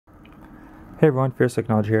Hey everyone, Fierce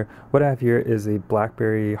Technology here. What I have here is a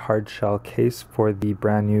Blackberry hard shell case for the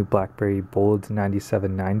brand new Blackberry Bold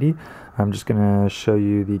 9790. I'm just going to show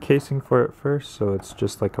you the casing for it first. So it's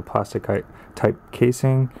just like a plastic type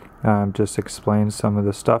casing. Just explains some of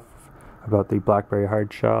the stuff about the Blackberry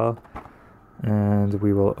hard shell. And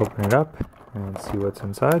we will open it up and see what's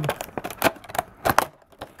inside.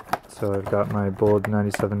 So I've got my Bold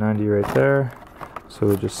 9790 right there. So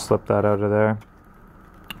we'll just slip that out of there.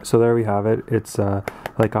 So there we have it. It's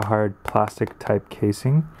like a hard plastic type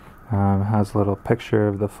casing. Has a little picture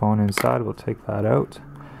of the phone inside. We'll take that out.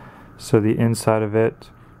 So the inside of it,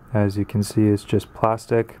 as you can see, is just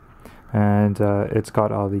plastic, and it's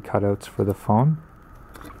got all the cutouts for the phone.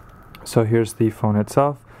 So here's the phone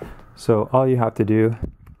itself. So all you have to do,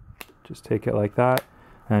 just take it like that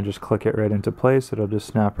and just click it right into place. It'll just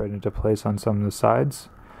snap right into place on some of the sides,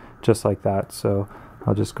 just like that. So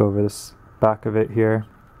I'll just go over this back of it here.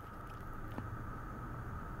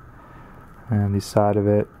 And the side of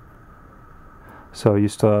it. So you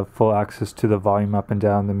still have full access to the volume up and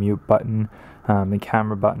down, the mute button, the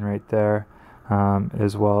camera button right there,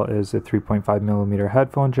 as well as a 3.5mm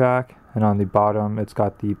headphone jack. And on the bottom, it's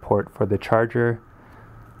got the port for the charger.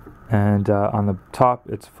 And on the top,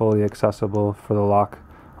 it's fully accessible for the lock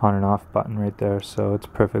on and off button right there. So it's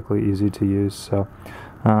perfectly easy to use. So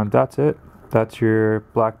that's it. That's your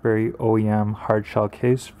Blackberry OEM hard shell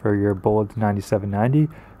case for your Bold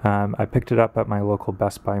 9790. I picked it up at my local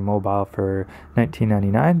Best Buy Mobile for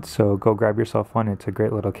 $19.99, so go grab yourself one. It's a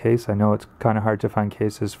great little case. I know it's kind of hard to find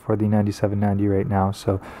cases for the 9790 right now,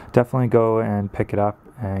 so definitely go and pick it up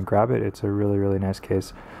and grab it. It's a really, really nice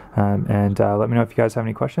case. And let me know if you guys have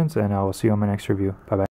any questions, and I will see you on my next review. Bye-bye.